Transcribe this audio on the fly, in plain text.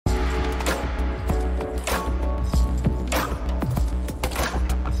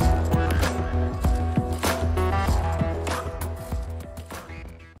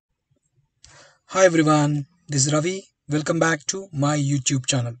Hi everyone, this is Ravi. Welcome back to my YouTube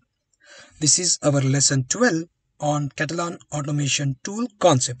channel. This is our lesson 12 on Katalon Automation tool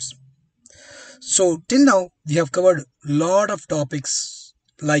concepts. So till now we have covered a lot of topics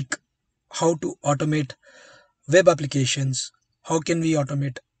like how to automate web applications, how can we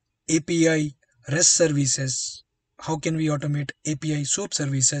automate API REST services, how can we automate API SOAP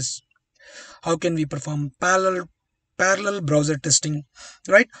services, how can we perform parallel browser testing,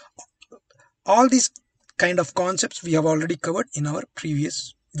 right? All these kind of concepts we have already covered in our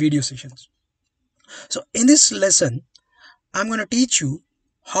previous video sessions. So in this lesson, I'm going to teach you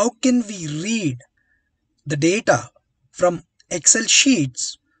how can we read the data from Excel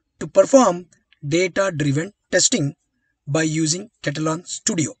sheets to perform data-driven testing by using Katalon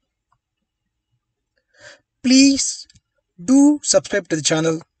Studio. Please do subscribe to the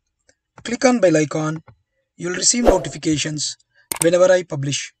channel, click on bell icon, you'll receive notifications whenever I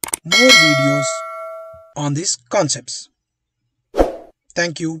publish more videos on these concepts.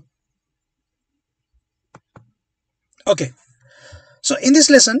 Thank you. Okay, so in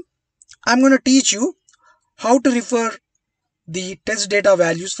this lesson, I'm going to teach you how to refer the test data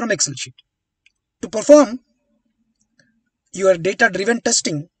values from Excel sheet. To perform your data-driven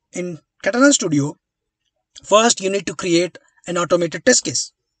testing in Katalon Studio, first you need to create an automated test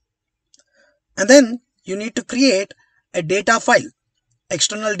case. And then you need to create a data file,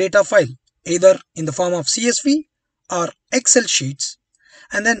 external data file, either in the form of CSV or Excel sheets,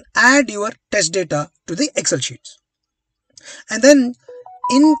 and then add your test data to the Excel sheets. And then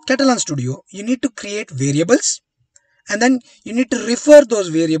in Katalon Studio, you need to create variables, and then you need to refer those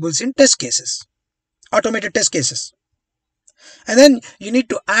variables in test cases, automated test cases. And then you need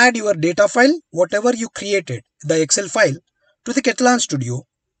to add your data file, whatever you created, the Excel file, to the Katalon Studio,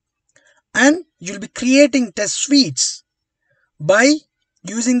 and you'll be creating test suites by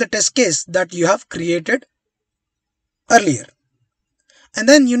using the test case that you have created earlier. And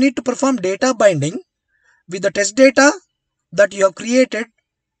then you need to perform data binding with the test data that you have created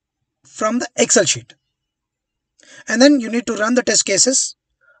from the Excel sheet. And then you need to run the test cases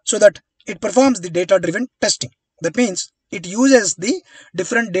so that it performs the data-driven testing. That means it uses the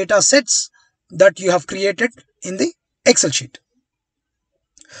different data sets that you have created in the Excel sheet.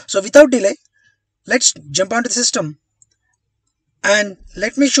 So without delay, let's jump onto the system and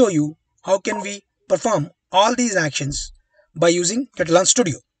let me show you how can we perform all these actions by using Katalon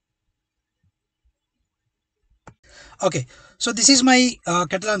Studio. Okay, so this is my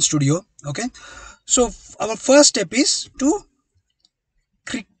Katalon Studio. Okay, so our first step is to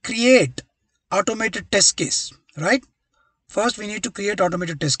create automated test case, right? First we need to create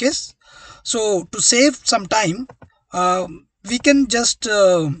automated test case. So to save some time, we can just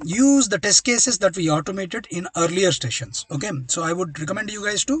use the test cases that we automated in earlier sessions. Okay, so I would recommend you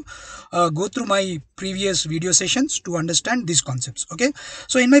guys to go through my previous video sessions to understand these concepts. Okay,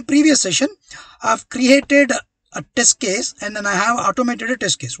 so in my previous session, I've created a test case and then I have automated a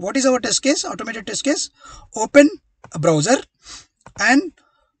test case. What is our test case? Automated test case: open a browser and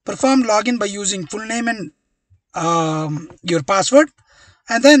perform login by using full name and your password,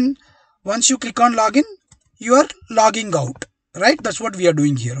 and then once you click on login, you are logging out, right? That's what we are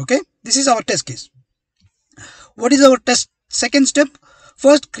doing here. Okay, this is our test case. What is our second step?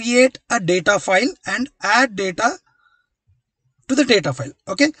 First, create a data file and add data to the data file.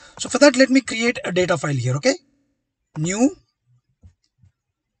 Okay, so for that, let me create a data file here. Okay, new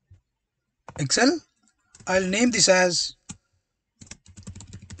Excel, I'll name this as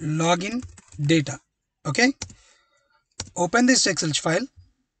login data. Okay, open this Excel file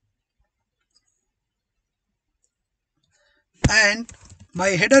and my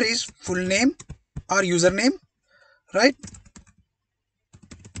header is full name or username, right?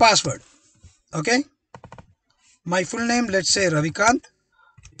 Password. Okay, my full name, let's say Ravikant,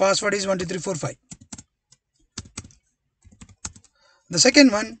 password is 12345. The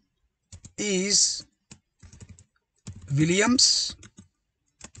second one is Williams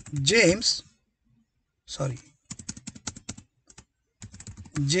James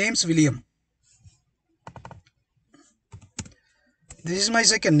William. This is my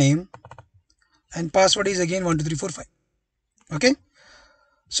second name and password is again 12345. Okay,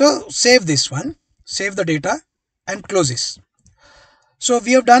 so save this one, save the data and close this. So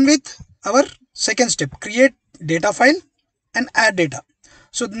we have done with our second step, create data file and add data.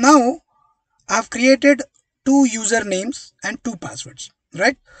 So now I have created two usernames and two passwords,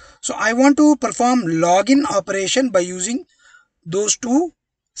 right? So I want to perform login operation by using those two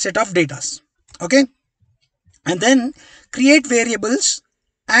set of datas. Okay, and then create variables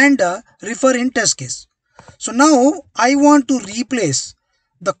and refer in test case. So now I want to replace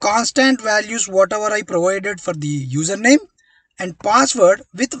the constant values whatever I provided for the username and password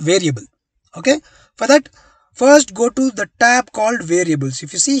with variable. Okay, for that first go to the tab called variables.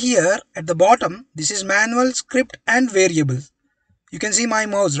 If you see here at the bottom, this is manual, script and variables. You can see my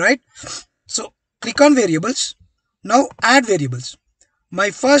mouse, right? So click on variables. Now add variables.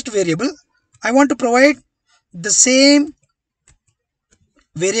 My first variable, I want to provide the same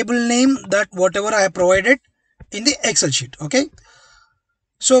variable name that whatever I have provided in the Excel sheet. Okay,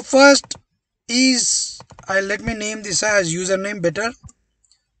 so first is let me name this as username, better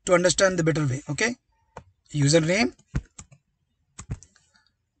to understand the better way. Okay, username,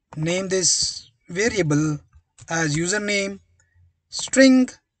 name this variable as username string,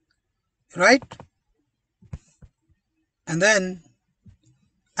 right? And then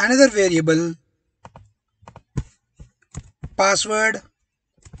another variable password.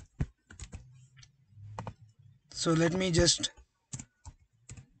 So let me just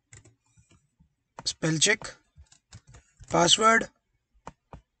spell check. Password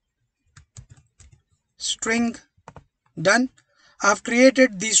string. Done. I've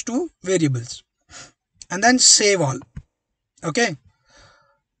created these two variables and then save all. Okay,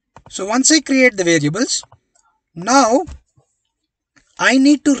 so once I create the variables, now I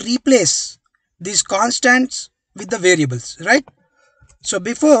need to replace these constants with the variables, right? So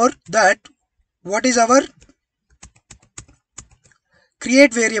before that, what is our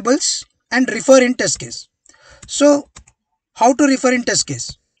create variables and refer in test case? So how to refer in test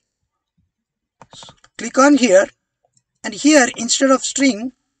case? Click on here, and here instead of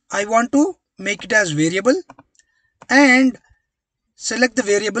string I want to make it as variable and select the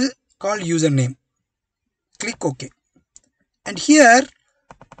variable called username. Click OK. And here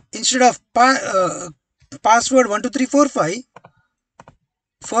instead of password 12345,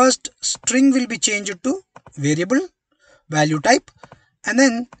 first string will be changed to variable value type and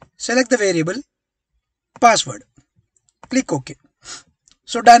then select the variable password. Click OK.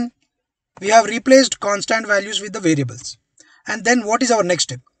 So done. We have replaced constant values with the variables. And then what is our next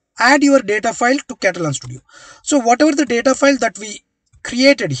step? Add your data file to Katalon Studio. So whatever the data file that we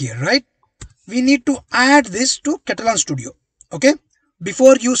created here, right? We need to add this to Katalon Studio. Okay,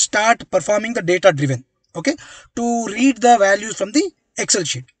 before you start performing the data driven, okay, to read the values from the Excel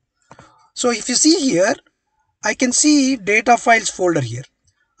sheet. So if you see here, I can see data files folder here.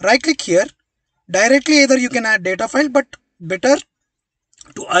 Right click here, directly either you can add data file, but better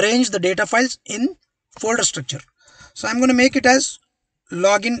to arrange the data files in folder structure. So I'm going to make it as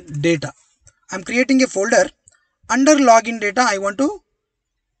login data. I'm creating a folder. Under login data, I want to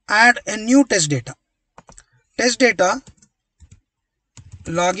add a new test data. Test data,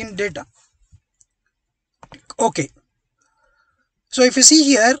 login data. Okay. So if you see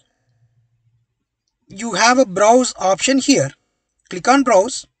here, you have a browse option here. Click on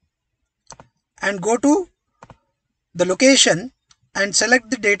browse and go to the location and select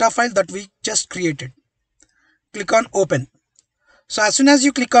the data file that we just created. Click on open. So as soon as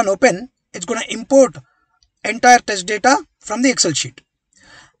you click on open, it's going to import entire test data from the Excel sheet.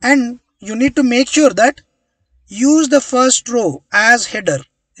 And you need to make sure that use the first row as header.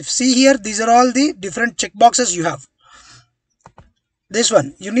 If see here, these are all the different checkboxes you have. This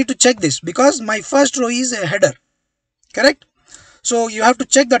one, you need to check this because my first row is a header. Correct? So you have to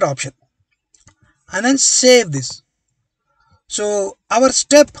check that option and then save this. So our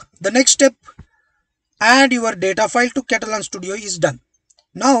step, the next step, add your data file to Katalon Studio is done.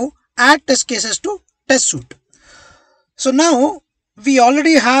 Now add test cases to test suite. So now we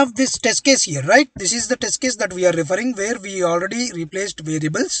already have this test case here, right? This is the test case that we are referring, where we already replaced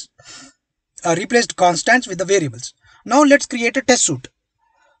variables, replaced constants with the variables. Now let's create a test suite.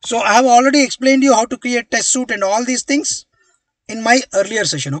 So I have already explained you how to create test suite and all these things in my earlier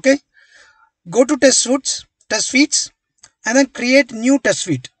session. Okay, go to test suites, and then create new test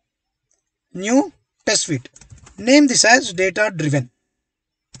suite. New test suite. Name this as data driven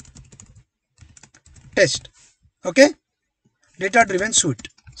test. Okay, data driven suite.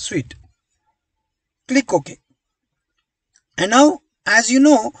 Click OK. And now, as you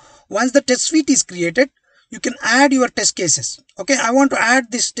know, once the test suite is created, you can add your test cases. Okay, I want to add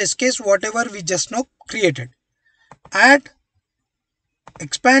this test case whatever we just now created. Add,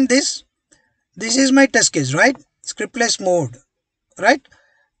 expand this. This is my test case, right? Scriptless mode, right?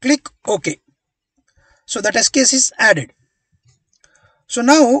 Click OK. So the test case is added. So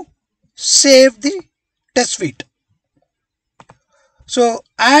now save the test suite. So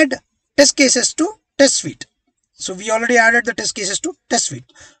add test cases to test suite. So we already added the test cases to test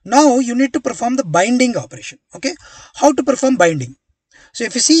suite. Now you need to perform the binding operation. Okay, how to perform binding? So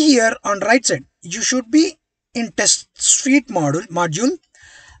if you see here on right side, you should be in test suite module,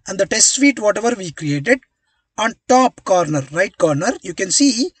 and the test suite whatever we created. On top corner, right corner, you can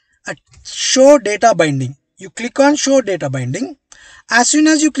see a show data binding. You click on show data binding. As soon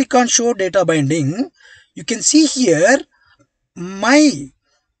as you click on show data binding, you can see here my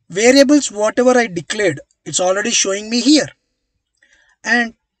variables whatever I declared, it's already showing me here.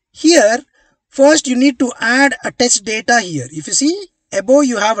 And here first you need to add a test data here. If you see above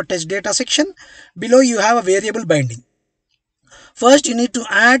you have a test data section, below you have a variable binding. First you need to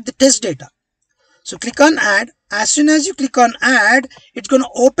add the test data. So click on add. As soon as you click on add, it's going to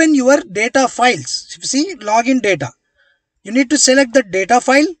open your data files. If you see login data, you need to select the data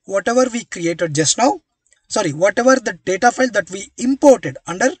file whatever we created just now. Sorry, whatever the data file that we imported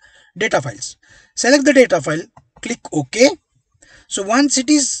under data files. Select the data file, click OK. So once it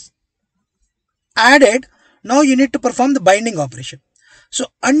is added, now you need to perform the binding operation. So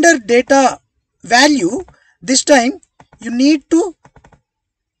under data value, this time you need to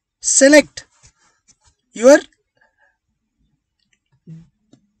select your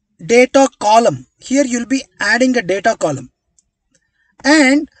data column. Here you will be adding a data column.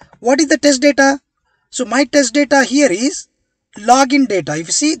 And what is the test data? So my test data here is login data. If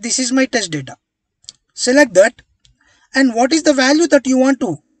you see, this is my test data. Select that. And what is the value that you want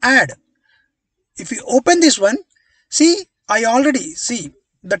to add? If you open this one, see, I already see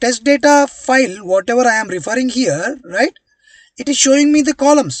the test data file, whatever I am referring here, right? It is showing me the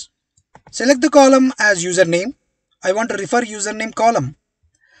columns. Select the column as username. I want to refer username column.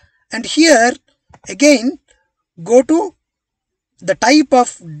 And here again, go to the type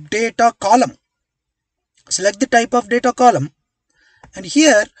of data column. Select the type of data column. And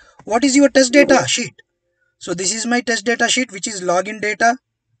here, what is your test data sheet? So this is my test data sheet, which is login data,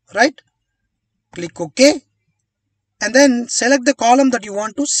 right? Click OK. And then select the column that you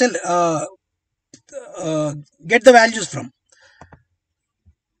want to get the values from.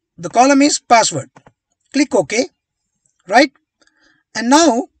 The column is password. Click OK, right? And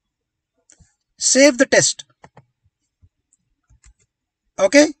now save the test.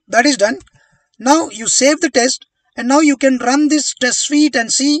 Okay, that is done. Now you save the test and now you can run this test suite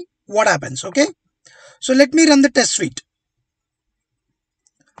and see what happens. Okay, so let me run the test suite.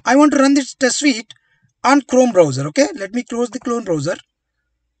 I want to run this test suite on Chrome browser. Okay, let me close the Chrome browser.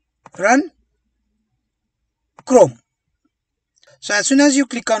 Run Chrome. So as soon as you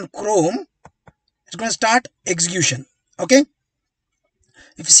click on Chrome, it's going to start execution. Okay,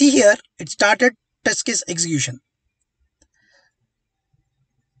 if you see here, it started test case execution.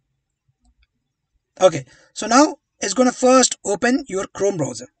 Okay, so now it's going to first open your Chrome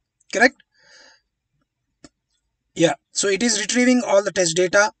browser, correct? Yeah, so it is retrieving all the test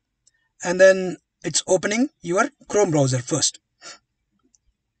data and then it's opening your Chrome browser first.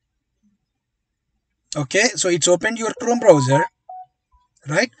 Okay, so it's opened your Chrome browser,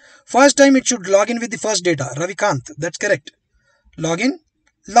 right? First time it should log in with the first data, Ravikant, that's correct. Login,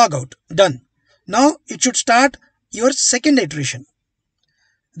 logout, done. Now it should start your second iteration.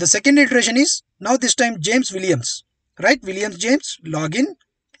 The second iteration is now this time James Williams, right? Williams James, login,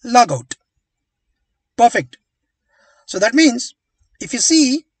 logout. Perfect. So that means if you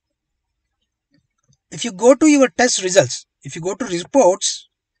see, if you go to your test results, if you go to reports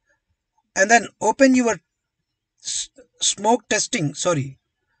and then open your smoke testing, sorry,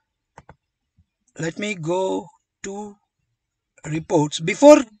 let me go to reports.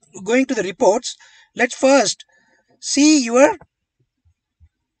 Before going to the reports, let's first see your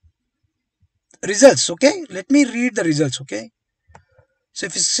results. Okay, let me read the results. Okay, so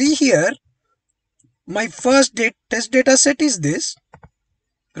if you see here, my first test data set is this,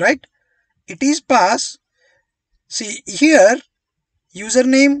 right? It is pass. See here,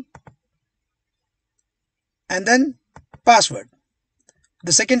 username and then password,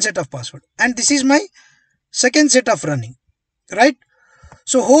 the second set of password, and this is my second set of running, right?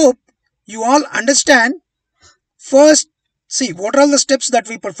 So hope you all understand. First, see what are all the steps that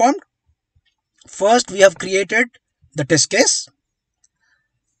we performed. First, we have created the test case,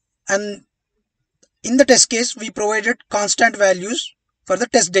 and in the test case we provided constant values for the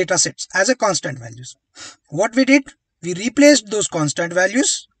test data sets as a constant values. What we did, we replaced those constant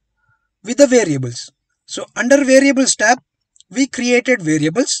values with the variables. So under variables tab, we created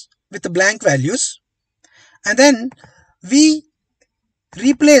variables with the blank values, and then we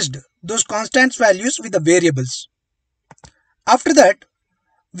replaced those constant values with the variables. After that,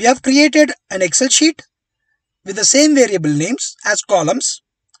 we have created an Excel sheet with the same variable names as columns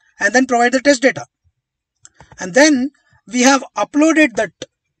and then provide the test data. And then we have uploaded that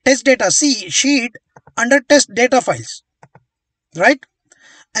test data sheet under test data files, right?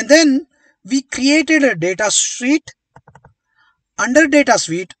 And then we created a data sheet under data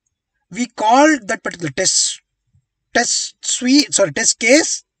suite, we called that particular test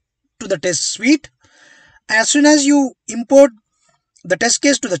case to the test suite. As soon as you import the test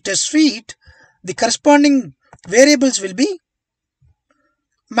case to the test suite, the corresponding variables will be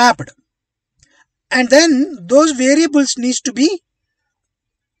mapped, and then those variables you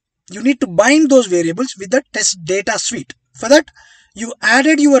need to bind those variables with the test data suite. For that, you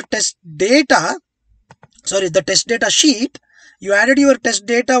added your test data sheet. You added your test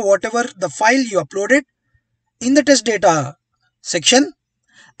data, whatever the file you uploaded, in the test data section,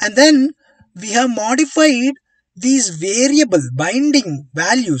 and then we have modified these variable binding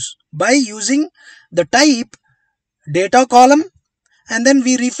values by using the type data column, and then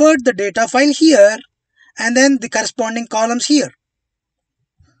we referred the data file here and then the corresponding columns here.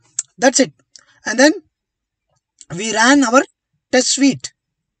 That's it. And then we ran our test suite.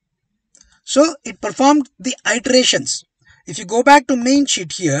 So it performed the iterations. If you go back to main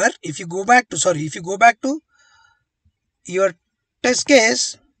sheet here, if you go back to your test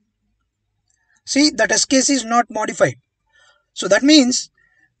case, see, the test case is not modified. So that means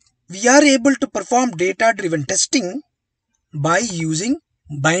we are able to perform data driven testing by using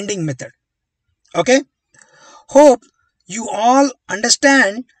binding method. Okay, hope you all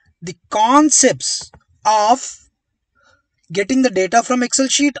understand the concepts of getting the data from Excel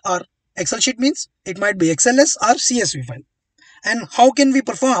sheet, or Excel sheet means it might be XLS or CSV file, and how can we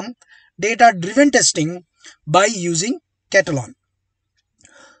perform data driven testing by using Katalon.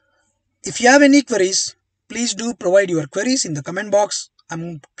 If you have any queries, please do provide your queries in the comment box. I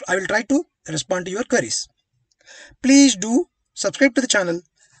will try to respond to your queries. Please do subscribe to the channel,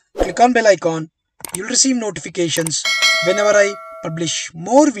 click on bell icon. You'll receive notifications whenever I publish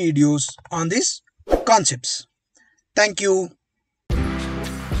more videos on these concepts. Thank you.